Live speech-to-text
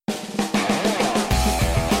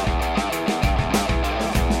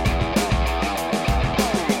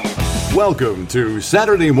Welcome to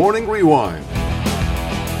Saturday Morning Rewind,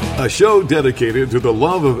 a show dedicated to the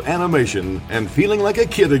love of animation and feeling like a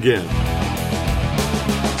kid again.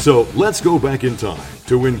 So let's go back in time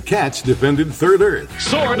to when cats defended Third Earth.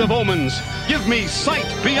 Sword of omens, give me sight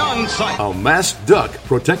beyond sight. A masked duck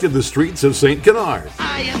protected the streets of St. Canard.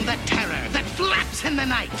 I am the terror that flaps in the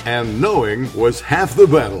night. And knowing was half the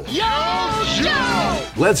battle. Yo, Joe!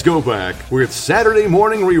 Let's go back with Saturday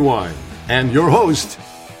Morning Rewind and your host,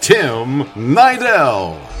 Tim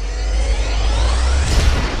Nidell.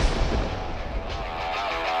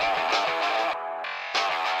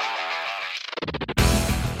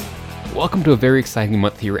 Welcome to a very exciting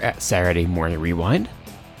month here at Saturday Morning Rewind.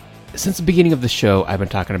 Since the beginning of the show, I've been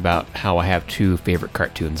talking about how I have two favorite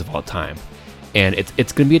cartoons of all time. And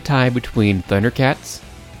it's going to be a tie between Thundercats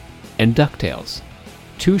and DuckTales.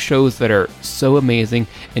 Two shows that are so amazing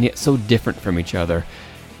and yet so different from each other.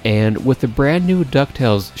 And with the brand new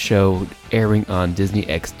DuckTales show airing on Disney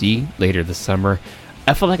XD later this summer,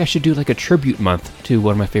 I felt like I should do like a tribute month to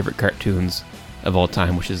one of my favorite cartoons of all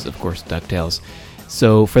time, which is, of course, DuckTales.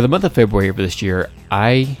 So for the month of February of this year,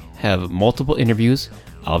 I have multiple interviews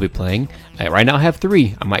I'll be playing. Right now I have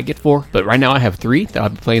 3. I might get 4, but right now I have 3 that I'll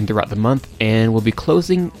be playing throughout the month. And we'll be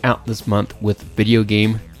closing out this month with Video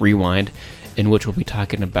Game Rewind, in which we'll be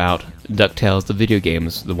talking about DuckTales, the video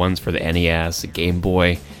games, the ones for the NES, the Game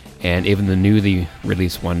Boy, and even the newly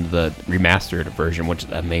released one, the remastered version, which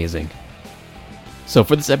is amazing. So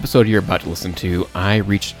for this episode you're about to listen to, I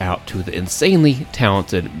reached out to the insanely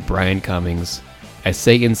talented Brian Cummings. I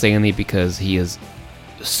say insanely because he is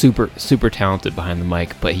super, super talented behind the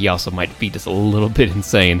mic, but he also might be just a little bit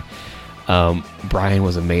insane. Brian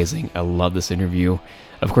was amazing. I love this interview.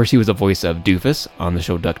 Of course, he was the voice of Doofus on the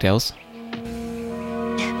show DuckTales.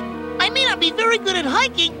 I may not be very good at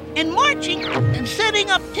hiking and marching and setting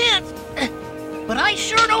up tents, but I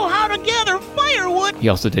sure know how to gather firewood. He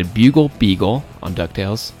also did Bugle Beagle on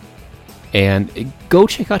DuckTales. And go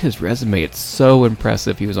check out his resume. It's so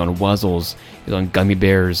impressive. He was on Wuzzles, he was on Gummy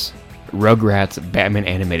Bears, Rugrats, Batman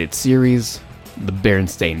Animated Series, The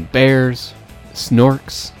Berenstain Bears,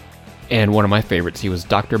 Snorks, and one of my favorites, he was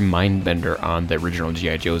Dr. Mindbender on the original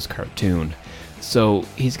G.I. Joe's cartoon. So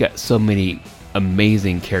he's got so many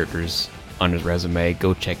amazing characters on his resume.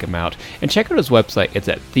 Go check him out. And check out his website. It's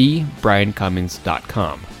at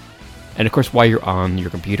thebriancummings.com. And of course, while you're on your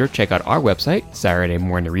computer, check out our website,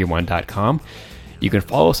 SaturdayMorningRewind.com. You can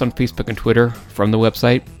follow us on Facebook and Twitter from the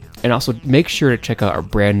website. And also make sure to check out our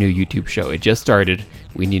brand new YouTube show. It just started.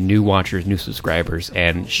 We need new watchers, new subscribers,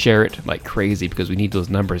 and share it like crazy because we need those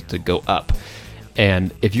numbers to go up.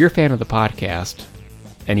 And if you're a fan of the podcast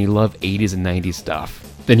and you love 80s and 90s stuff,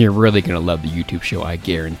 then you're really going to love the YouTube show. I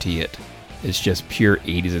guarantee it. It's just pure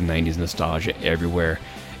 80s and 90s nostalgia everywhere.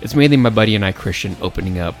 It's mainly my buddy and I, Christian,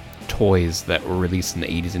 opening up toys that were released in the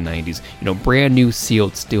 80s and 90s. You know, brand new,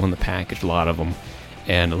 sealed, still in the package, a lot of them.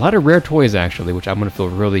 And a lot of rare toys, actually, which I'm going to feel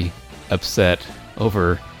really upset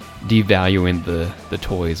over devaluing the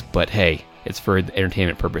toys. But hey, it's for the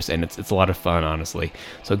entertainment purpose, and it's a lot of fun, honestly.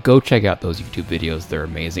 So go check out those YouTube videos. They're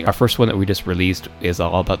amazing. Our first one that we just released is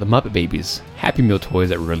all about the Muppet Babies Happy Meal toys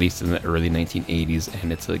that were released in the early 1980s,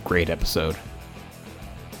 and it's a great episode.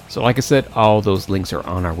 So like I said, all those links are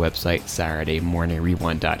on our website,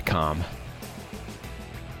 SaturdayMorningRewind.com.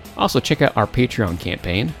 Also, check out our Patreon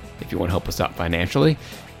campaign if you want to help us out financially.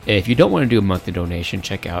 If you don't want to do a monthly donation,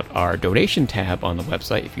 check out our donation tab on the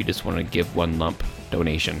website if you just want to give one lump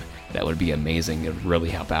donation. That would be amazing. It would really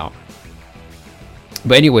help out.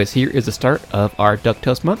 But anyways, here is the start of our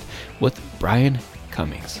DuckTales month with Brian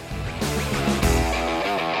Cummings.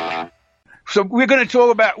 So we're going to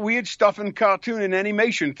talk about weird stuff in cartoon and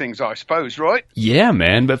animation things, I suppose, right? Yeah,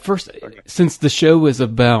 man. But first, since the show is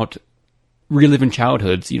about reliving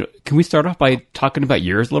childhoods, can we start off by talking about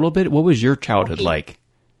yours a little bit? What was your childhood like?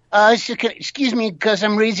 Excuse me, because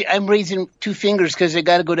I'm raising 2 fingers because I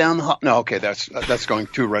got to go down the hall. No, okay, that's going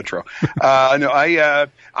too retro. I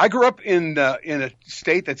grew up in a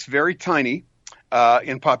state that's very tiny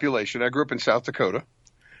in population. I grew up in South Dakota,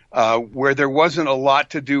 where there wasn't a lot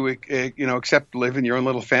to do, except live in your own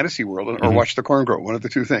little fantasy world or watch the corn grow, one of the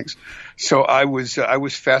two things. So I was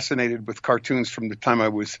fascinated with cartoons from the time I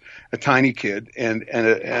was a tiny kid, and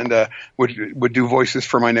would do voices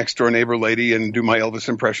for my next door neighbor lady and do my Elvis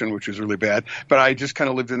impression, which was really bad. But I just kind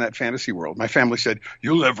of lived in that fantasy world. My family said,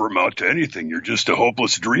 "You'll never amount to anything. You're just a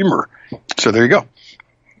hopeless dreamer." So there you go.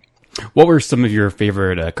 What were some of your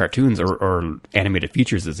favorite cartoons or animated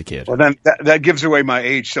features as a kid? Well, then that gives away my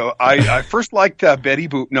age. So I first liked Betty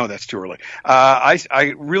Boop. No, that's too early.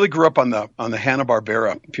 I really grew up on the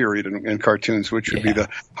Hanna-Barbera period in cartoons, which would be the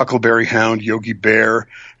Huckleberry Hound, Yogi Bear,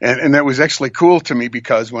 and that was actually cool to me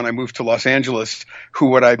because when I moved to Los Angeles,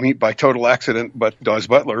 who would I meet by total accident but Dawes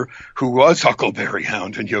Butler, who was Huckleberry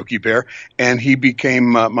Hound and Yogi Bear, and he became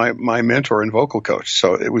my mentor and vocal coach.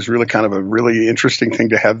 So it was really kind of a really interesting thing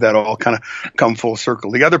to have that all kind of come full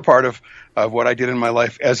circle. The other part of what I did in my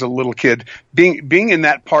life as a little kid, being in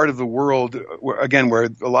that part of the world, where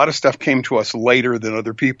a lot of stuff came to us later than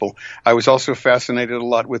other people. I was also fascinated a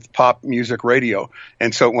lot with pop music radio.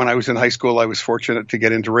 And so when I was in high school, I was fortunate to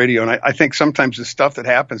get into radio. And I think sometimes the stuff that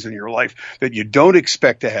happens in your life that you don't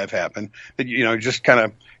expect to have happen, that, just kind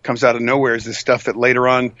of comes out of nowhere, is the stuff that later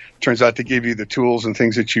on turns out to give you the tools and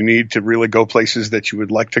things that you need to really go places that you would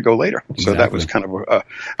like to go later. Exactly. So that was kind of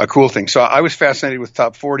a cool thing. So I was fascinated with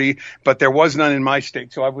Top 40, but there was none in my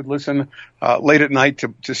state. So I would listen late at night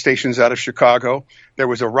to stations out of Chicago. There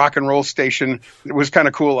was a rock and roll station that was kind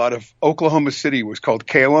of cool out of Oklahoma City. It was called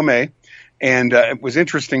KOMA. And it was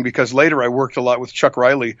interesting because later I worked a lot with Chuck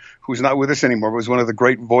Riley, who's not with us anymore, but was one of the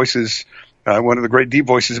great voices, one of the great deep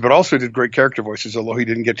voices, but also did great character voices, although he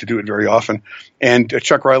didn't get to do it very often. And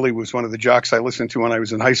Chuck Riley was one of the jocks I listened to when I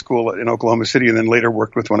was in high school in Oklahoma City, and then later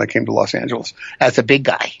worked with when I came to Los Angeles as a big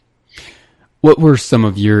guy. What were some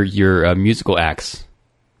of your musical acts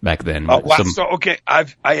back then? So, okay, I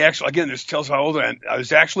actually, again, this tells how old I am. I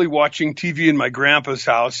was actually watching TV in my grandpa's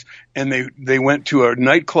house, and they went to a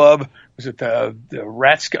nightclub. Was it the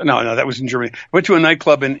Rats? No, that was in Germany. Went to a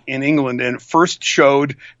nightclub in England and first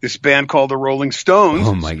showed this band called the Rolling Stones.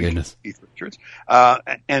 Oh my goodness! Keith Richards.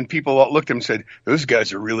 And people looked at them and said, "Those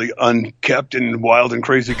guys are really unkept and wild and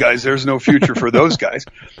crazy guys. There's no future for those guys."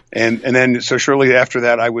 And then so shortly after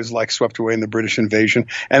that, I was like swept away in the British invasion.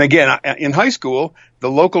 And again, in high school,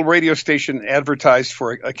 the local radio station advertised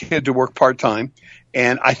for a kid to work part-time.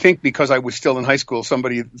 And I think because I was still in high school,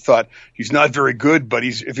 somebody thought he's not very good, but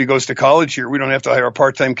if he goes to college here, we don't have to hire a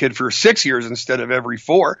part-time kid for 6 years instead of every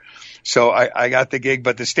 4. So I got the gig,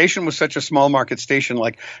 but the station was such a small market station.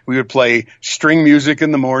 Like we would play string music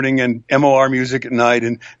in the morning and MOR music at night.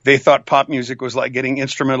 And they thought pop music was like getting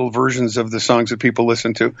instrumental versions of the songs that people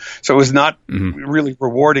listened to. So it was not really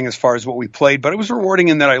rewarding as far as what we played, but it was rewarding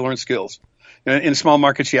in that I learned skills. In small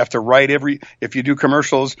markets, you have to write if you do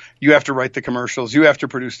commercials, you have to write the commercials, you have to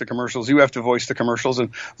produce the commercials, you have to voice the commercials.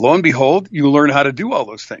 And lo and behold, you learn how to do all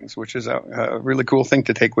those things, which is a really cool thing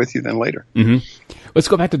to take with you then later. Mm-hmm. Let's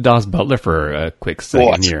go back to Dawes Butler for a quick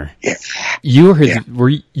second here. Yeah. You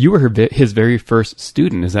were his very first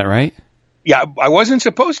student, is that right? Yeah, I wasn't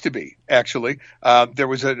supposed to be, actually. There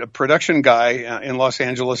was a production guy in Los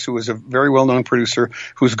Angeles who was a very well-known producer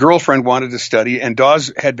whose girlfriend wanted to study, and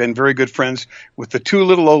Dawes had been very good friends with the 2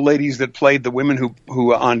 little old ladies that played the women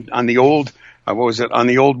who on the old on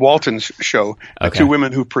the old Waltons show, the 2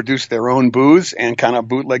 women who produced their own booze and kind of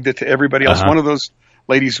bootlegged it to everybody else. One of those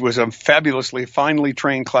ladies was a fabulously finely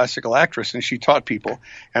trained classical actress, and she taught people.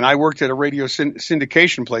 And I worked at a radio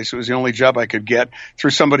syndication place. It was the only job I could get through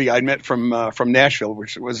somebody I'd met from Nashville,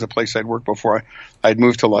 which was the place I'd worked before I'd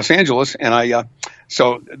moved to Los Angeles. And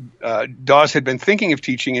so Dawes had been thinking of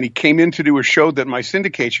teaching, and he came in to do a show that my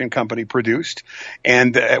syndication company produced.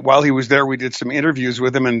 And while he was there, we did some interviews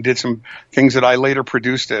with him and did some things that I later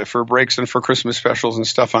produced for breaks and for Christmas specials and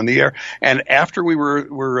stuff on the air. And after we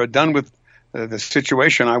were done with the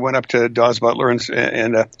situation, I went up to Dawes Butler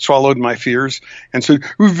and swallowed my fears and said,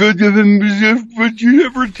 "Would you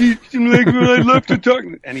ever teach him like what I'd love to talk?"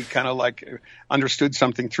 And he kind of like understood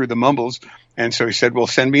something through the mumbles. And so he said, "Well,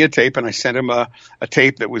 send me a tape." And I sent him a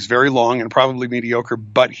tape that was very long and probably mediocre,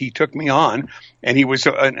 but he took me on. And he was,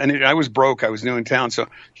 and I was broke. I was new in town. So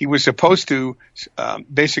he was supposed to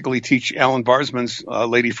basically teach Alan Barsman's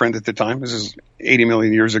lady friend at the time. This is 80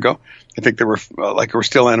 million years ago. I think there were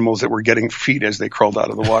still animals that were getting feet as they crawled out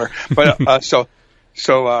of the water. But so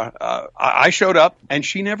I showed up and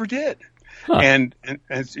she never did. Huh. And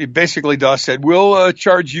basically Dawes said, "We'll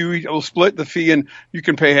charge you, we'll split the fee and you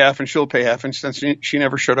can pay half and she'll pay half." And since she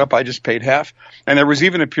never showed up, I just paid half. And there was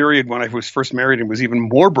even a period when I was first married and was even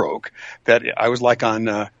more broke that I was like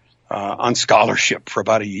on scholarship for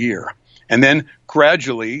about a year. And then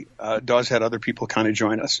gradually, Dawes had other people kind of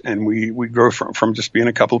join us, and we grew from just being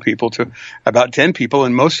a couple of people to about 10 people.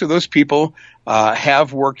 And most of those people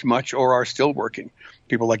have worked much or are still working.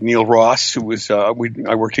 People like Neil Ross, who was I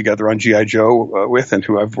worked together on G.I. Joe with, and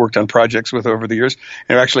who I've worked on projects with over the years,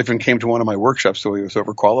 and actually even came to one of my workshops, so he was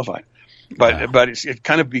overqualified. But it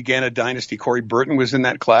kind of began a dynasty. Corey Burton was in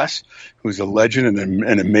that class, who's a legend and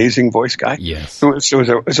an amazing voice guy. Yes. So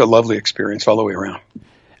it was a lovely experience all the way around.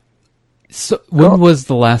 So when was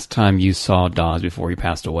the last time you saw Dawes before he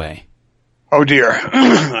passed away? Oh dear.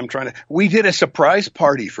 We did a surprise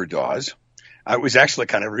party for Dawes. It was actually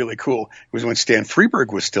kind of really cool. It was when Stan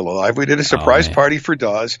Freberg was still alive. We did a surprise party for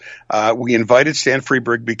Dawes. We invited Stan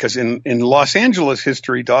Freberg because in Los Angeles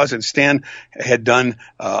history, Dawes and Stan had done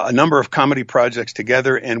a number of comedy projects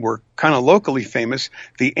together and were kind of locally famous.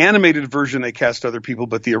 The animated version, they cast other people,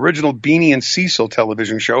 but the original Beanie and Cecil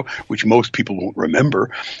television show, which most people won't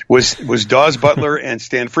remember, was Dawes Butler and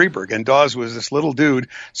Stan Freberg. And Dawes was this little dude,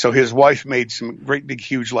 so his wife made some great big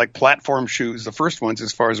huge like platform shoes, the first ones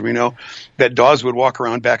as far as we know, that Dawes would walk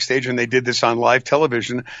around backstage, and they did this on live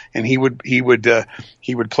television. And he would play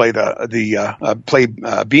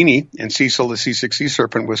Beanie, and Cecil, the C6 Sea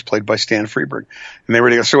Serpent, was played by Stan Freberg. And they were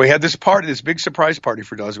together. So we had this big surprise party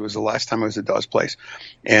for Dawes. It was the last time I was at Dawes Place,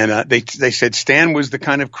 and they said Stan was the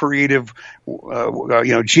kind of creative,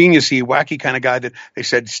 genius-y, wacky kind of guy that they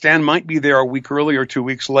said Stan might be there a week early or 2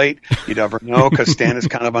 weeks late. You never know because Stan is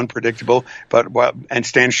kind of unpredictable. And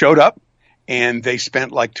Stan showed up. And they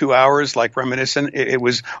spent like 2 hours like reminiscing. It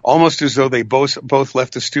was almost as though they both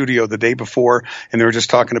left the studio the day before, and they were just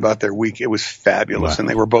talking about their week. It was fabulous, and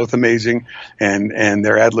they were both amazing, and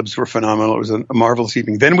their ad-libs were phenomenal. It was a marvelous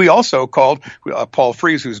evening. Then we also called Paul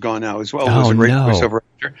Frees, who's gone now as well, who was a great voiceover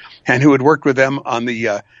actor, and who had worked with them on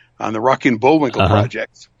the Rocky and Bullwinkle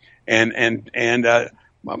projects.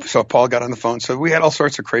 So Paul got on the phone. So we had all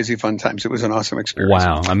sorts of crazy fun times. It was an awesome experience.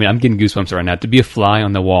 Wow. I mean, I'm getting goosebumps right now. To be a fly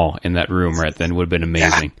on the wall in that room right then would have been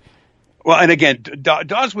amazing. Yeah. Well, and again,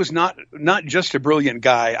 Dawes was not just a brilliant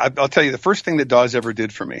guy. I'll tell you, the first thing that Dawes ever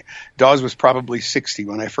did for me, Dawes was probably 60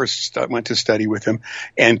 when I first went to study with him.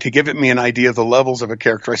 And to give me an idea of the levels of a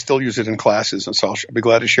character, I still use it in classes, and so I'll be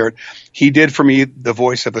glad to share it. He did for me the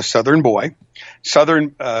voice of a Southern boy.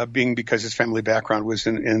 Southern being because his family background was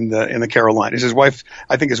in the Carolinas. His wife,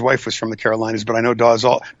 I think his wife was from the Carolinas, but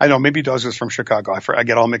I know maybe Dawes was from Chicago. I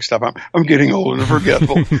get all mixed up. I'm getting old and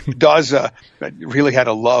forgetful. Dawes really had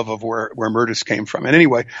a love of where Murtis came from. And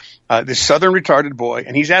anyway, this Southern retarded boy,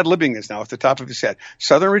 and he's ad-libbing this now off the top of his head.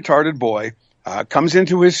 Southern retarded boy comes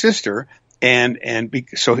into his sister,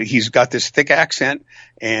 so he's got this thick accent,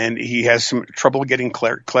 and he has some trouble getting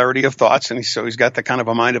clarity of thoughts, and so he's got the kind of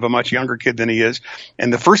a mind of a much younger kid than he is.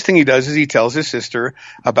 And the first thing he does is he tells his sister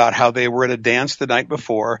about how they were at a dance the night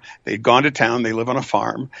before. They'd gone to town. They live on a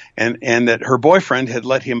farm, and that her boyfriend had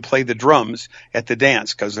let him play the drums at the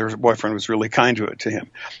dance because their boyfriend was really kind to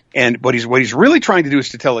him. And what he's really trying to do is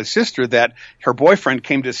to tell his sister that her boyfriend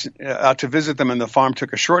came out to visit them in the farm,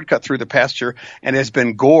 took a shortcut through the pasture, and has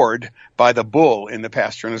been gored by the bull in the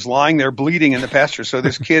pasture and is lying there bleeding in the pasture. So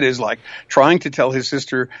this kid is like trying to tell his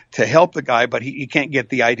sister to help the guy, but he can't get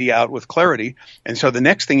the idea out with clarity. And so the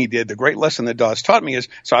next thing he did, the great lesson that Dawes taught me is,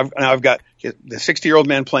 I've got the 60-year-old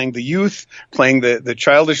man playing the youth, playing the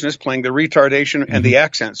childishness, playing the retardation, and the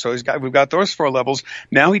accent. So we've got those 4 levels.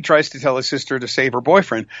 Now he tries to tell his sister to save her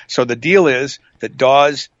boyfriend. So the deal is that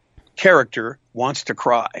Dawes' character wants to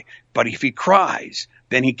cry, but if he cries,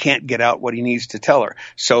 then he can't get out what he needs to tell her.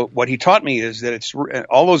 So what he taught me is that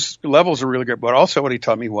all those levels are really good, but also what he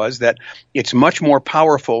taught me was that it's much more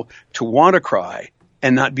powerful to want to cry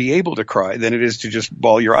and not be able to cry than it is to just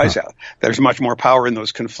bawl your eyes out. There's much more power in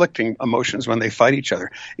those conflicting emotions when they fight each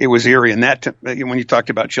other. It was eerie. And when you talked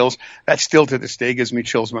about chills, that still to this day gives me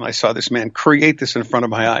chills when I saw this man create this in front of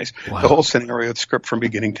my eyes. Wow. The whole scenario, the script from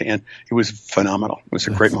beginning to end, it was phenomenal. It was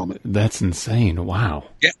a great moment. That's insane. Wow.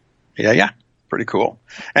 Yeah. Pretty cool.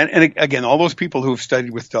 And again, all those people who have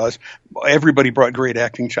studied with Dawes, everybody brought great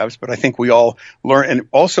acting chops, but I think we all learn. And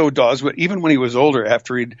also Dawes, even when he was older,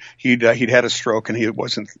 after he'd had a stroke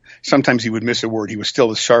and sometimes he would miss a word. He was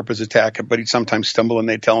still as sharp as a tack, but he'd sometimes stumble and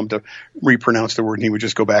they'd tell him to repronounce the word and he would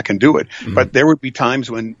just go back and do it. Mm-hmm. But there would be times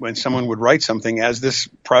when someone would write something, as this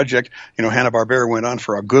project, Hanna-Barbera went on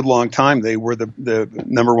for a good long time. They were the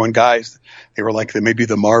number one guys. They were like maybe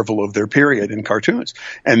the Marvel of their period in cartoons.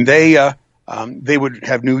 And they would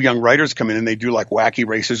have new young writers come in and they do like wacky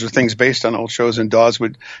races or things based on old shows. And Dawes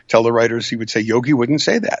would tell the writers, he would say, Yogi wouldn't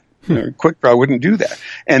say that. Quick Draw wouldn't do that.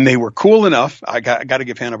 And they were cool enough. I got to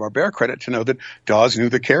give Hanna-Barbera credit to know that Dawes knew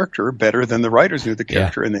the character better than the writers knew the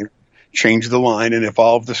character. Yeah. And they changed the line and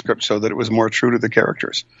evolved the script so that it was more true to the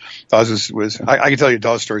characters. Dawes I can tell you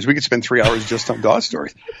Dawes stories. We could spend 3 hours just on Dawes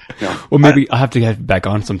stories. Well, maybe I'll have to get back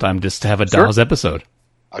on sometime just to have a Dawes episode.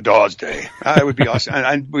 a Dawes Day. It would be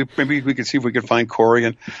awesome. Maybe we could see if we could find Corey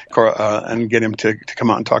and get him to come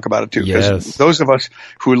out and talk about it too. Yes. Those of us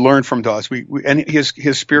who learned from Dawes, and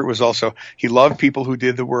his spirit was also, he loved people who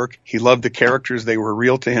did the work. He loved the characters. They were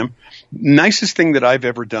real to him. Nicest thing that I've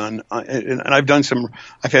ever done, and I've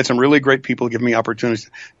had some really great people give me opportunities.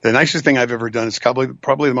 The nicest thing I've ever done is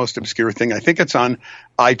probably the most obscure thing. I think it's on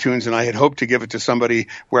iTunes, and I had hoped to give it to somebody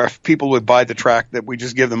where if people would buy the track, that we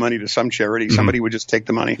just give the money to some charity. Mm-hmm. Somebody would just take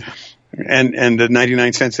the money and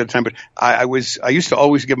 99 cents at a time. But I used to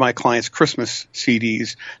always give my clients Christmas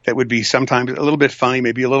CDs that would be sometimes a little bit funny,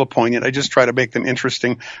 maybe a little poignant. I just try to make them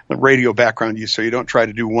interesting, radio background use. So you don't try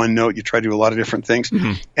to do one note, you try to do a lot of different things.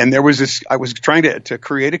 Mm-hmm. And there was this, I was trying to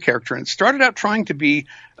create a character, and started out trying to be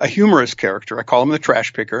a humorous character. I call him the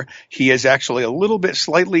Trash Picker. He is actually a little bit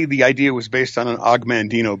slightly, the idea was based on an Og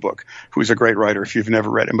Mandino book, who's a great writer if you've never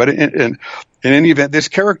read him. But in any event, this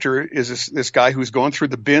character is this guy who's going through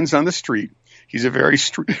the bins on the street. He's a very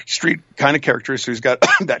street kind of character, so he's got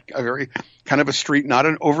a very kind of a street, not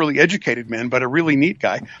an overly educated man, but a really neat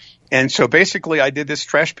guy. And so basically I did this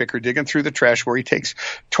trash picker digging through the trash where he takes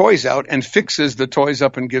toys out and fixes the toys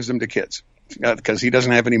up and gives them to kids. Because he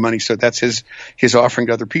doesn't have any money, so that's his offering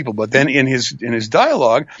to other people. But then in his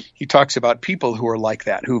dialogue, he talks about people who are like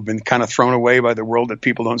that, who've been kind of thrown away by the world, that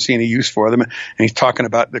people don't see any use for them. And he's talking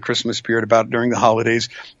about the Christmas spirit, about during the holidays,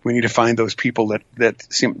 we need to find those people that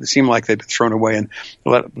seem like they've been thrown away, and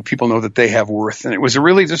let people know that they have worth. And it was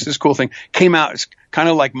really just this cool thing. Came out, it's kind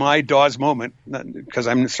of like my Dawes moment, because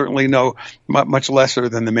I'm certainly much lesser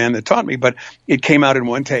than the man that taught me, but it came out in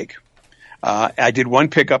one take. I did one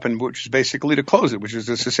pickup, which was basically to close it, which is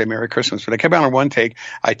just to say Merry Christmas. But I kept it on one take.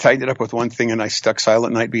 I tightened it up with one thing, and I stuck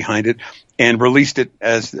Silent Night behind it and released it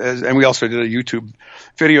and we also did a YouTube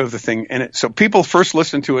video of the thing. And so people first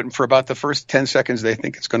listen to it, and for about the first 10 seconds, they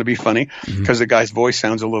think it's going to be funny because the guy's voice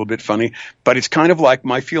sounds a little bit funny. But it's kind of like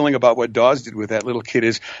my feeling about what Dawes did with that little kid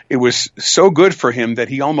is it was so good for him that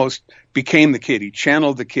he almost became the kid. He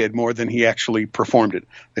channeled the kid more than he actually performed it.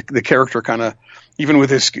 The character kind of, even with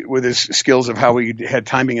his skills of how he had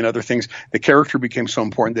timing and other things, the character became so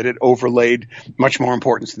important that it overlaid much more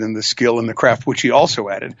importance than the skill and the craft, which he also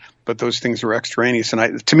added. But those things were extraneous.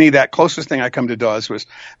 And to me, that closest thing I come to Dawes was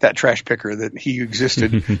that trash picker, that he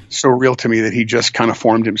existed so real to me that he just kind of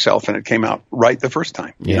formed himself, and it came out right the first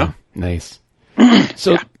time. Yeah, you know? Nice.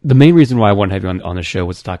 So the main reason why I wanted to have you on the show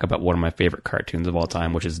was to talk about one of my favorite cartoons of all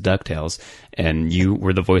time, which is DuckTales, and you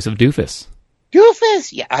were the voice of Doofus.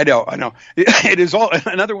 Doofus, yeah, I know. It is all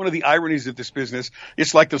another one of the ironies of this business.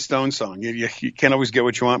 It's like the Stones song. You can't always get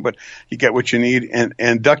what you want, but you get what you need.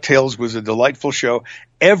 And DuckTales was a delightful show.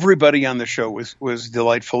 Everybody on the show was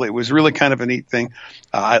delightful. It was really kind of a neat thing.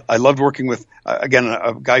 I loved working with, again,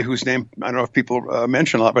 a guy whose name I don't know if people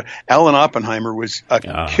mention a lot, but Alan Oppenheimer was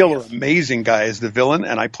a killer, amazing guy as the villain,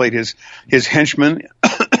 and I played his henchman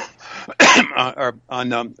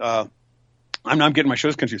on. I'm getting my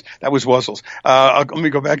shows confused. That was Wuzzles. Let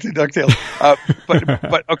me go back to DuckTales.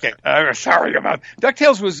 But okay. Sorry about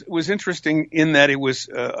DuckTales was interesting in that it was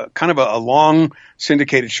kind of a long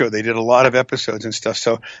syndicated show. They did a lot of episodes and stuff.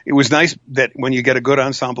 So it was nice that when you get a good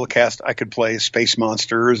ensemble cast, I could play space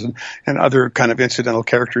monsters and other kind of incidental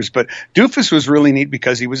characters. But Doofus was really neat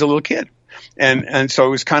because he was a little kid. And so it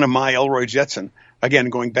was kind of my Elroy Jetson.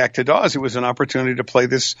 Again, going back to Dawes, it was an opportunity to play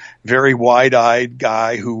this very wide-eyed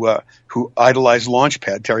guy who idolized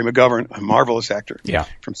Launchpad, Terry McGovern, a marvelous actor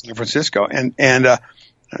from San Francisco.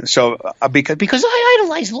 So because I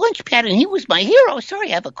idolized Launchpad and he was my hero.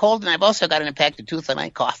 Sorry, I have a cold and I've also got an impacted tooth and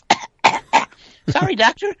I cough. Sorry,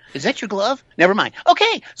 doctor. Is that your glove? Never mind.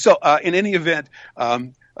 Okay. So in any event,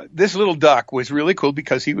 this little duck was really cool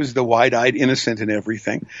because he was the wide-eyed innocent in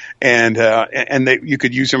everything, and you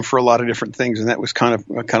could use him for a lot of different things, and that was kind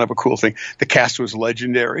of a cool thing. The cast was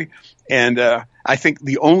legendary, and I think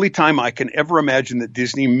the only time I can ever imagine that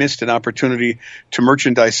Disney missed an opportunity to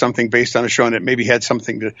merchandise something based on a show and it maybe had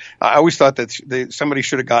something to. I always thought that somebody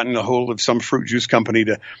should have gotten a hold of some fruit juice company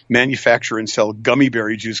to manufacture and sell gummy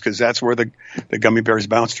berry juice, because that's where the gummy bears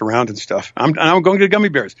bounced around and stuff. I'm going to gummy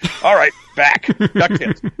bears. All right, back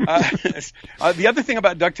DuckTales. The other thing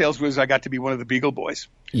about DuckTales was I got to be one of the Beagle Boys.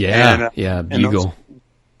 Yeah, Beagle.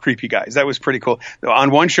 Creepy guys. That was pretty cool. On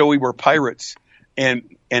one show we were pirates.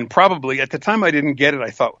 And probably at the time I didn't get it.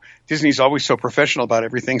 I thought Disney's always so professional about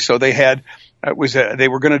everything. So they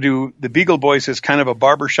were going to do the Beagle Boys as kind of a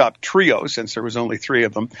barbershop trio, since there was only 3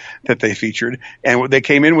 of them that they featured. And they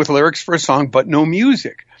came in with lyrics for a song, but no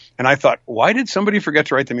music. And I thought, why did somebody forget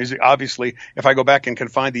to write the music? Obviously, if I go back and can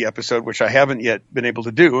find the episode, which I haven't yet been able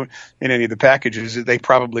to do in any of the packages, they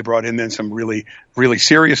probably brought in then some really, really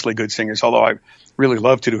seriously good singers, although I really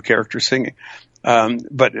love to do character singing.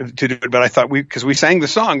 But I thought because we sang the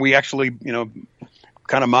song, we actually,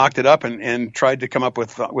 kind of mocked it up and tried to come up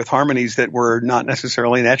with harmonies that were not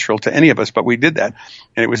necessarily natural to any of us, but we did that,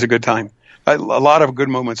 and it was a good time. A lot of good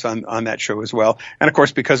moments on that show as well. And of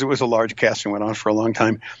course, because it was a large cast and went on for a long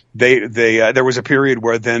time, there was a period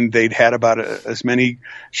where then they'd had about as many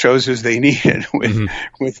shows as they needed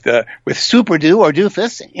with Super Do or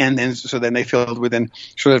Doofus, and then they filled within,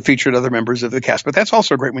 so that featured other members of the cast. But that's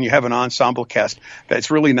also great when you have an ensemble cast. That's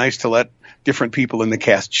really nice to let different people in the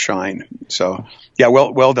cast shine. So yeah,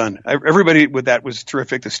 well done. Everybody with that was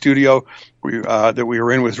terrific. The studio that we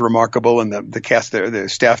were in was remarkable, and the cast there, the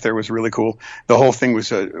staff there was really cool. The whole thing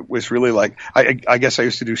was really like, I guess I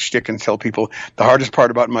used to do shtick and tell people the hardest part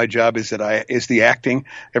about my job is the acting.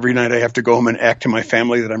 Every night I have to go home and act to my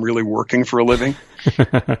family that I'm really working for a living.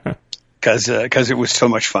 Because it was so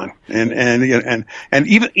much fun, and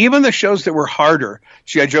even the shows that were harder,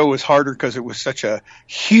 G.I. Joe was harder because it was such a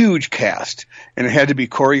huge cast, and it had to be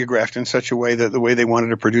choreographed in such a way that the way they wanted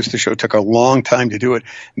to produce the show took a long time to do it.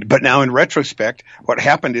 But now in retrospect, what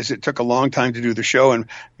happened is it took a long time to do the show, and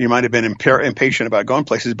you might have been impatient about going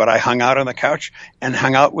places, but I hung out on the couch and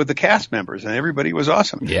hung out with the cast members, and everybody was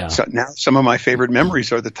awesome. Yeah. So now some of my favorite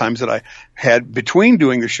memories are the times that I had between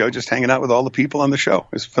doing the show, just hanging out with all the people on the show.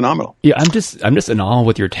 It was phenomenal. Yeah, I'm just in awe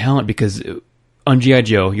with your talent, because on G.I.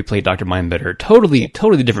 Joe you played Dr. Mindbender, totally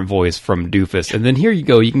different voice from Doofus, and then here you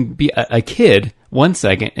go, you can be a kid 1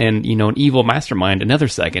 second and an evil mastermind another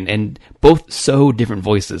second, and both so different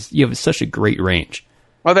voices. You have such a great range.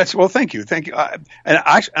 Well, thank you. And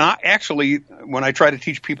I actually, when I try to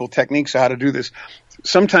teach people techniques how to do this,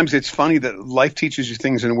 sometimes it's funny that life teaches you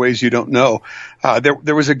things in ways you don't know.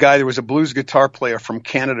 There was a blues guitar player from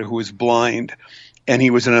Canada who was blind. And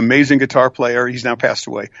he was an amazing guitar player. He's now passed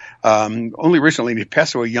away. Only recently, he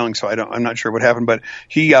passed away young, so I'm not sure what happened. But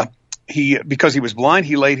he because he was blind,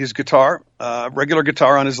 he laid his guitar, regular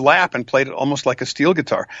guitar, on his lap and played it almost like a steel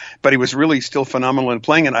guitar. But he was really still phenomenal in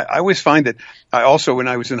playing. And I always find that when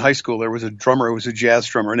I was in high school, there was a drummer who was a jazz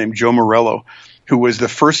drummer named Joe Morello, who was the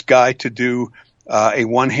first guy to do a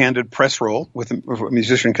one-handed press roll. With a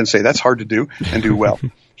musician can say that's hard to do and do well.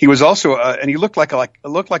 He was also, and he looked like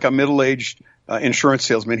a middle-aged insurance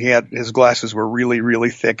salesman. His glasses were really, really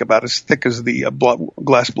thick, about as thick as the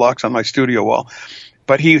glass blocks on my studio wall.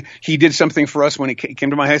 But he did something for us when he came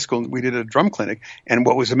to my high school. We did a drum clinic, and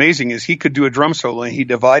what was amazing is he could do a drum solo, and he'd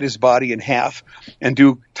divide his body in half and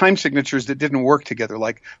do time signatures that didn't work together,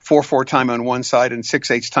 like 4/4 time on one side and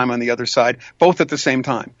 6/8 time on the other side, both at the same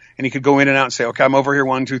time. And he could go in and out and say, okay, I'm over here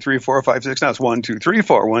 1, 2, 3, 4, 5, 6. Now it's 1, 2, 3,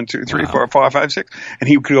 4, 1, 2, 3, 4, 5, 6. And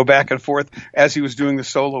he could go back and forth as he was doing the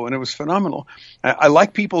solo, and it was phenomenal. I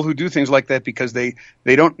like people who do things like that because they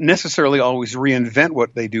don't necessarily always reinvent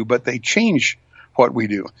what they do, but they change what we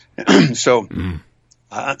do. So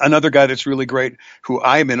another guy that's really great, who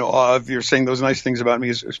I'm in awe of, you're saying those nice things about me,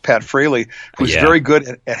 is Pat Fraley, who's very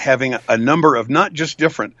good at having a number of not just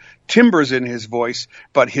different timbres in his voice,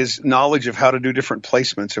 but his knowledge of how to do different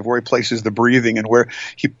placements, of where he places the breathing and where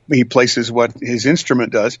he places what his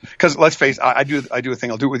instrument does. Because let's face it, I do a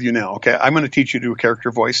thing. I'll do it with you now. Okay, I'm going to teach you to do a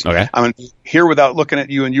character voice. Okay, I'm going to hear without looking at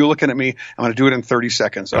you and you looking at me. I'm going to do it in 30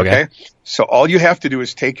 seconds. Okay? So all you have to do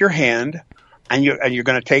is take your hand, and you're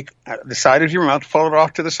going to take the side of your mouth, fold it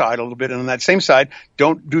off to the side a little bit, and on that same side,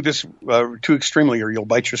 don't do this too extremely, or you'll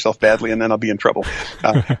bite yourself badly, and then I'll be in trouble.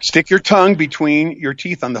 Stick your tongue between your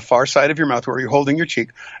teeth on the far side of your mouth where you're holding your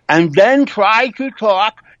cheek, and then try to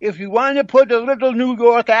talk. If you want to put a little New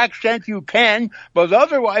York accent, you can, but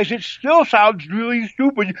otherwise it still sounds really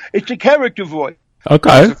stupid. It's a character voice.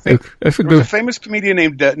 Okay. There was a famous comedian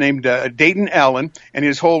named Dayton Allen, and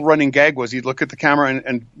his whole running gag was he'd look at the camera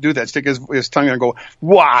and do that, stick his tongue and go,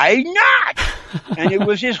 "Why not?" And it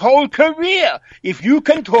was his whole career. If you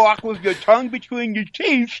can talk with your tongue between your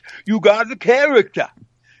teeth, you got the character.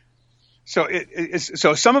 So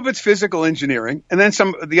so some of it's physical engineering, and then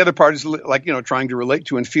the other part is like, trying to relate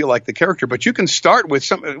to and feel like the character. But you can start with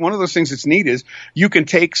one of those things that's neat is you can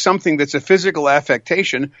take something that's a physical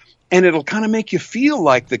affectation and it'll kind of make you feel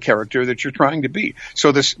like the character that you're trying to be.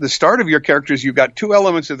 So the start of your character is you've got two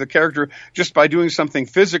elements of the character just by doing something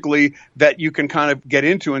physically that you can kind of get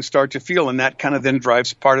into and start to feel, and that kind of then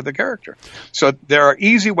drives part of the character. So there are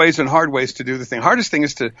easy ways and hard ways to do the thing. Hardest thing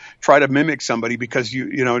is to try to mimic somebody, because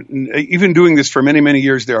you know, even doing this for many, many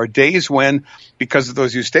years, there are days when, because of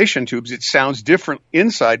those eustachian tubes, it sounds different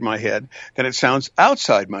inside my head than it sounds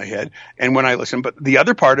outside my head. And when I listen, but the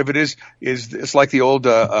other part of it is it's like the old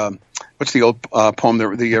what's the old poem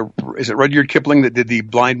there? Is it Rudyard Kipling that did the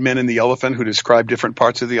blind men and the elephant, who described different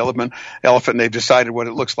parts of the elephant, and they've decided what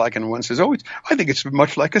it looks like, and one says, "Oh, I think it's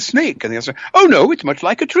much like a snake," and the other says, "Oh no, it's much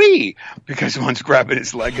like a tree," because one's grabbing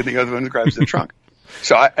its leg and the other one grabs the trunk.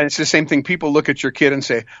 So and it's the same thing. People look at your kid and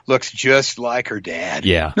say, "Looks just like her dad."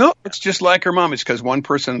 Yeah. No, it's just like her mom. It's because one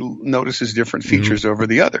person notices different features over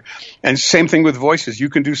the other. And same thing with voices. You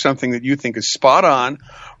can do something that you think is spot on,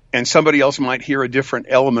 and somebody else might hear a different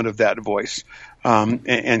element of that voice.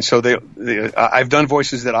 And so I've done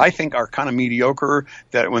voices that I think are kind of mediocre,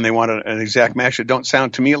 that when they want an exact match, that don't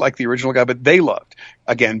sound to me like the original guy, but they loved.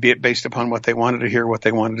 Again, be it based upon what they wanted to hear, what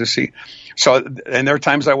they wanted to see. So, and there are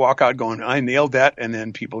times I walk out going, "I nailed that," and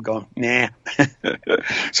then people go, "Nah."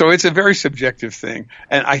 So it's a very subjective thing,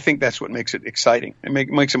 and I think that's what makes it exciting. It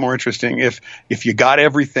makes it more interesting if you got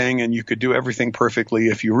everything and you could do everything perfectly.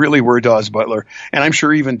 If you really were Dawes Butler, and I'm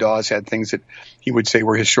sure even Dawes had things that he would say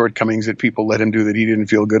were his shortcomings that people let him do that he didn't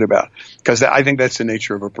feel good about, because I think that's the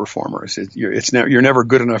nature of a performer. You're never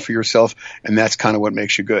good enough for yourself, and that's kind of what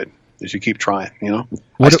makes you good. As you keep trying, you know.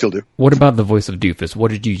 I still do. What about the voice of Doofus? What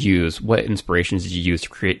did you use? What inspirations did you use to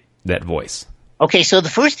create that voice? Okay, so the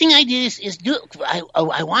first thing I did is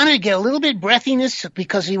I wanted to get a little bit breathiness,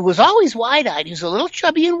 because he was always wide-eyed. He was a little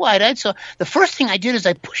chubby and wide-eyed. So the first thing I did is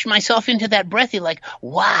I pushed myself into that breathy, like,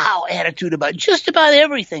 wow attitude about just about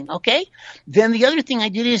everything, okay? Then the other thing I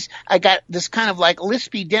did is I got this kind of like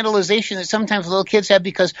lispy dentalization that sometimes little kids have,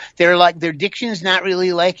 because they're like, their diction is not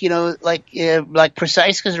really like, you know, like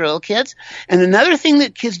precise, because they're little kids. And another thing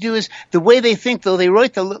that kids do is the way they think, though, they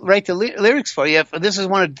write the lyrics for you. This is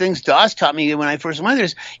one of the things Dawes taught me when I first went there,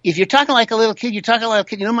 is if you're talking like a little kid, you're talking like a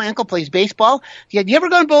kid. You know, my uncle plays baseball. You ever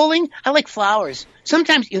gone bowling? I like flowers.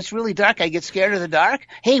 Sometimes it's really dark. I get scared of the dark.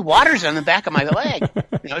 Hey, water's on the back of my leg.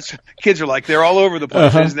 You know, kids are like, they're all over the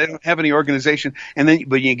place. They don't have any organization. And then,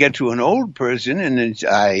 but you get to an old person, and it's,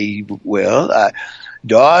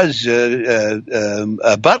 Dawes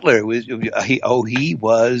Butler was, he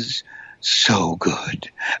was so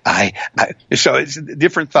good. So it's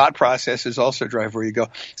different thought processes also drive where you go.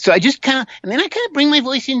 So I just kind of bring my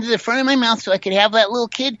voice into the front of my mouth so I could have that little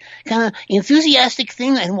kid kind of enthusiastic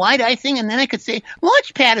thing and wide-eyed thing. And then I could say,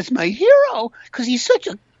 Launchpad is my hero because he's such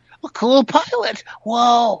a cool pilot.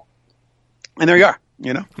 Whoa. And there you are,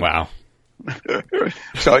 you know? Wow.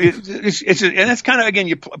 So it's and that's kind of,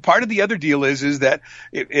 again, part of the other deal is that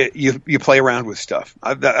you play around with stuff.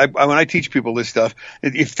 When I teach people this stuff,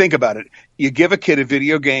 if you think about it, you give a kid a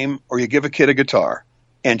video game or you give a kid a guitar,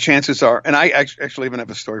 and chances are, and I actually even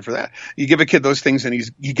have a story for that. You give a kid those things and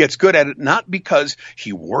he gets good at it, not because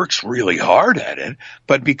he works really hard at it,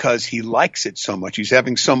 but because he likes it so much. He's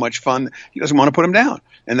having so much fun, he doesn't want to put him down.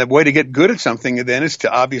 And the way to get good at something then is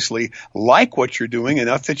to obviously like what you're doing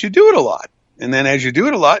enough that you do it a lot. And then as you do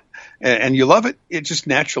it a lot and you love it, it just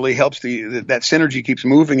naturally helps that synergy keeps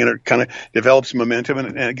moving, and it kind of develops momentum,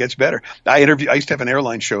 and it gets better. I used to have an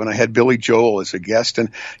airline show, and I had Billy Joel as a guest,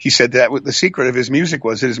 and he said that the secret of his music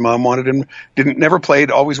was that his mom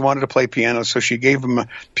always wanted to play piano, so she gave him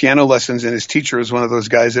piano lessons, and his teacher was one of those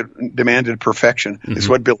guys that demanded perfection. Mm-hmm. This is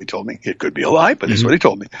what Billy told me. It could be a lie, but this is what he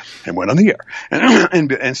told me, and went on the air.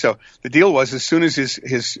 And so the deal was, as soon as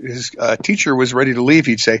his teacher was ready to leave,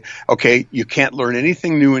 he'd say, "Okay, you can't learn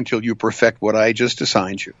anything new until you perfect what I just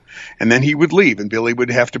assigned you." And then he would leave, and Billy would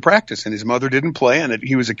have to practice, and his mother didn't play, and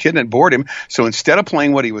he was a kid and it bored him. So instead of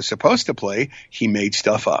playing what he was supposed to play, he made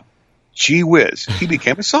stuff up. Gee whiz. He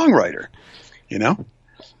became a songwriter, you know?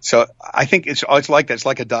 So I think it's like that. It's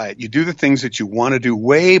like a diet. You do the things that you want to do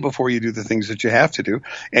way before you do the things that you have to do,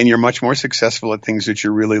 and you're much more successful at things that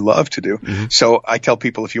you really love to do. Mm-hmm. So I tell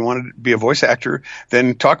people, if you want to be a voice actor,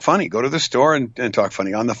 then talk funny. Go to the store and talk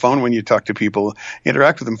funny. On the phone when you talk to people,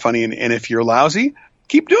 interact with them funny. And if you're lousy,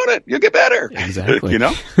 keep doing it. You'll get better. Exactly. You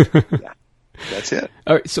know? Yeah. That's it.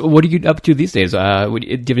 All right. So what are you up to these days? Do you have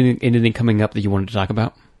anything coming up that you wanted to talk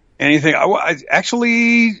about? Anything? I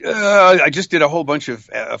just did a whole bunch of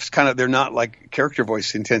kind of, they're not like character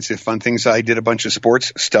voice intensive fun things. I did a bunch of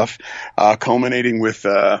sports stuff, culminating with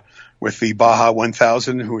with the Baja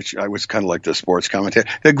 1000, which I was kind of like the sports commentator.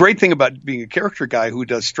 The great thing about being a character guy who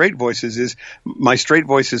does straight voices is my straight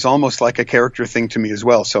voice is almost like a character thing to me as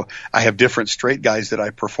well. So I have different straight guys that I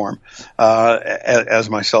perform as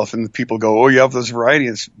myself, and people go, "Oh, you have this variety."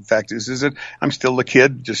 And the fact is that I'm still a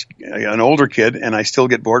kid, just an older kid, and I still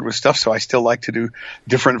get bored with stuff. So I still like to do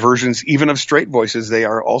different versions, even of straight voices. They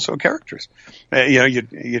are also characters.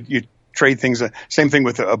 You trade things. Same thing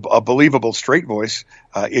with a believable straight voice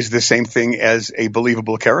is the same thing as a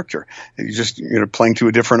believable character. You just playing to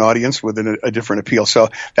a different audience with a different appeal. So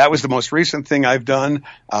that was the most recent thing I've done.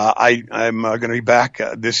 I'm going to be back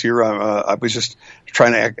this year. I was just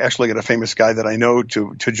trying to actually get a famous guy that I know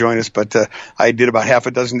to join us, but I did about half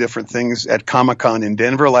a dozen different things at Comic-Con in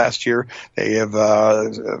Denver last year. They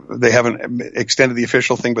haven't extended the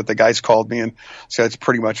official thing, but the guys called me and said it's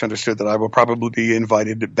pretty much understood that I will probably be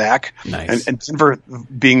invited back. Nice. And Denver,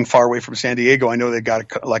 being far away from San Diego, I know they got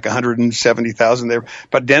like 170,000 there,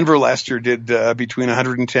 but Denver last year did between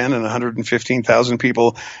 110 and 115,000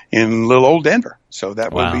 people in little old Denver. So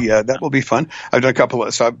that will be fun. I've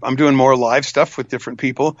done so I'm doing more live stuff with different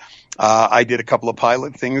people. I did a couple of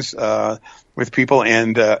pilot things with people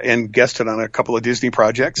and guested on a couple of Disney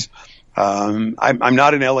projects. I'm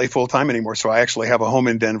not in LA full time anymore, so I actually have a home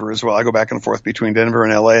in Denver as well. I go back and forth between Denver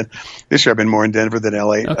and LA. And this year I've been more in Denver than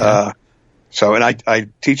LA. Okay. And I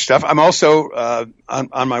teach stuff. I'm also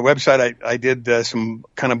on my website. I did some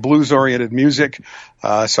kind of blues oriented music.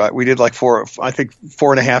 So we did like 4.5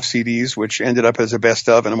 CDs, which ended up as a best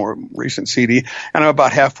of and a more recent CD. And I'm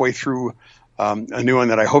about halfway through a new one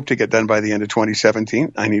that I hope to get done by the end of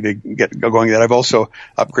 2017. I need to get going. That I've also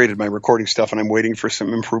upgraded my recording stuff, and I'm waiting for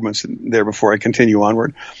some improvements there before I continue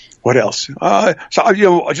onward. What else? So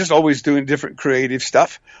just always doing different creative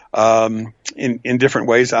stuff in different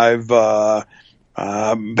ways. I've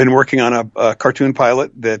been working on a cartoon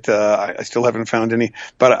pilot that I still haven't found any,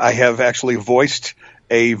 but I have actually voiced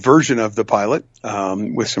a version of the pilot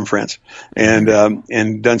with some friends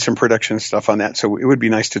and done some production stuff on that. So it would be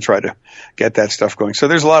nice to try to get that stuff going. So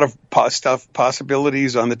there's a lot of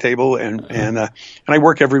possibilities on the table, and I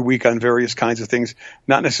work every week on various kinds of things,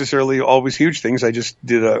 not necessarily always huge things. I just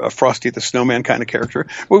did a Frosty the Snowman kind of character,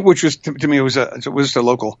 which was to me it was a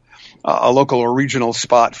local or regional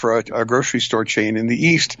spot for a grocery store chain in the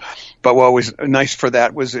East. But what was nice for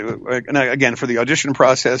that was, again, for the audition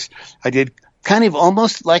process, I did kind of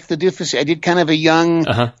almost like the Doofus. I did kind of a young,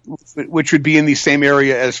 which would be in the same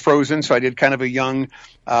area as Frozen. So I did kind of a young,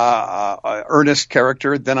 earnest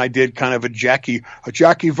character. Then I did kind of a Jackie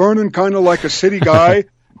Vernon, kind of like a city guy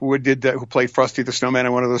who played Frosty the Snowman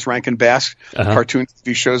in one of those Rankin Bass cartoon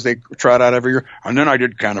TV shows they trot out every year. And then I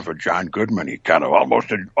did kind of a John Goodman, he kind of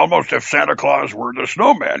almost if Santa Claus were the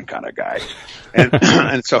snowman kind of guy.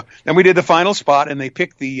 And so then we did the final spot, and they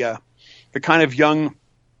picked the kind of young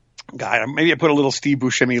guy. Maybe I put a little Steve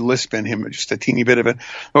Buscemi lisp in him, just a teeny bit of it.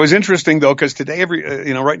 It was interesting though, because today,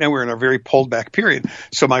 right now we're in a very pulled back period.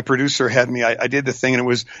 So my producer had me, I did the thing,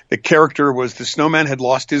 and the character was the snowman had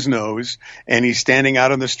lost his nose, and he's standing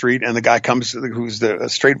out on the street, and the guy comes, who's the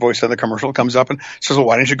straight voice on the commercial, comes up and says, well,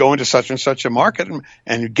 why don't you go into such and such a market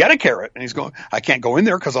and you get a carrot? And he's going, I can't go in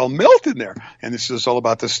there because I'll melt in there. And this is all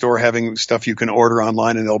about the store having stuff you can order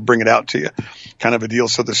online and they'll bring it out to you, kind of a deal,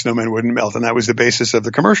 so the snowman wouldn't melt. And that was the basis of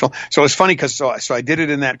the commercial. So it's funny because so I did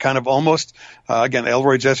it in that kind of almost again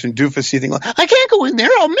Elroy Jetson Doofus thing. Like, I can't go in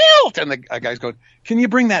there, I'll melt. And the guy's going, can you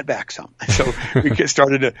bring that back some? So we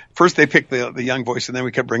started to first they picked the young voice, and then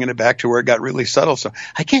we kept bringing it back to where it got really subtle. So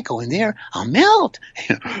I can't go in there, I'll melt.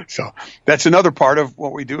 So that's another part of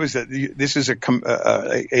what we do, is that this is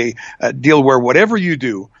a deal where whatever you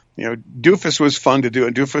do. Doofus was fun to do,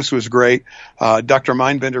 and Doofus was great. Dr.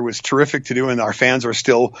 Mindbender was terrific to do, and our fans are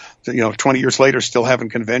still, 20 years later, still having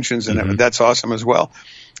conventions, and that's awesome as well.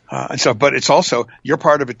 But it's also, you're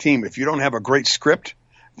part of a team. If you don't have a great script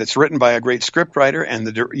that's written by a great script writer,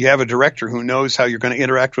 and you have a director who knows how you're going to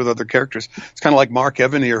interact with other characters. It's kind of like Mark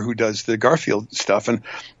Evanier, who does the Garfield stuff, and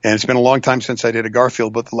it's been a long time since I did a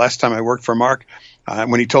Garfield, but the last time I worked for Mark,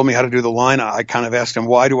 when he told me how to do the line, I kind of asked him,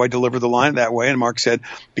 why do I deliver the line that way? And Mark said,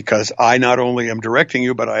 because I not only am directing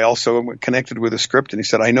you, but I also am connected with a script. And he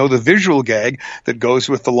said, I know the visual gag that goes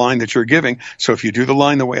with the line that you're giving. So if you do the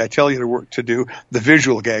line the way I tell you to do, the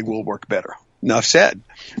visual gag will work better. Enough said.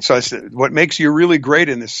 So I said, what makes you really great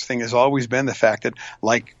in this thing has always been the fact that,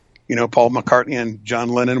 like, Paul McCartney and John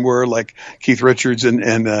Lennon were, like Keith Richards and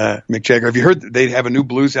Mick Jagger. Have you heard they have a new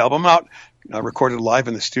blues album out, recorded live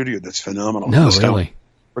in the studio? That's phenomenal. No, really.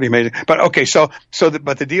 Pretty amazing. But okay,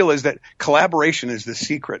 but the deal is that collaboration is the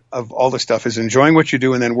secret of all the stuff, is enjoying what you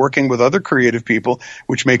do and then working with other creative people,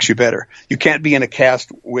 which makes you better. You can't be in a cast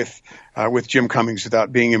with Jim Cummings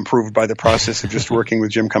without being improved by the process of just working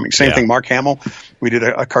with Jim Cummings. Same thing, Mark Hamill. We did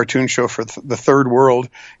a cartoon show for the Third World,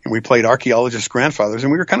 and we played archaeologist grandfathers,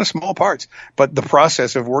 and we were kind of small parts. But the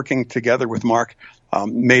process of working together with Mark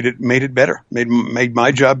made it better, made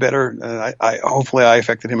my job better. Hopefully I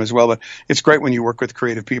affected him as well. But it's great when you work with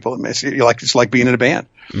creative people. It's like being in a band.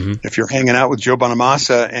 Mm-hmm. If you're hanging out with Joe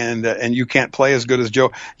Bonamassa and you can't play as good as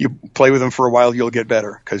Joe, you play with him for a while, you'll get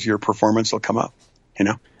better because your performance will come up.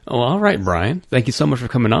 Oh, all right, Brian. Thank you so much for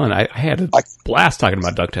coming on. I had a blast talking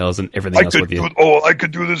about DuckTales and everything else with you. I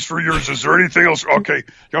could do this for years. Is there anything else? Okay.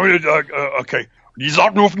 Okay.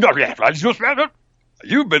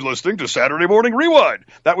 You've been listening to Saturday Morning Rewind.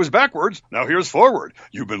 That was backwards. Now here's forward.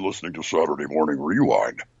 You've been listening to Saturday Morning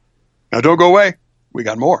Rewind. Now don't go away. We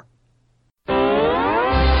got more.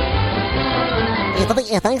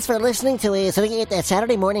 Thanks for listening to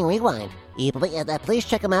Saturday Morning Rewind. Please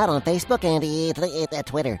check them out on Facebook and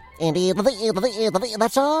Twitter. And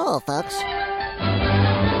that's all, folks.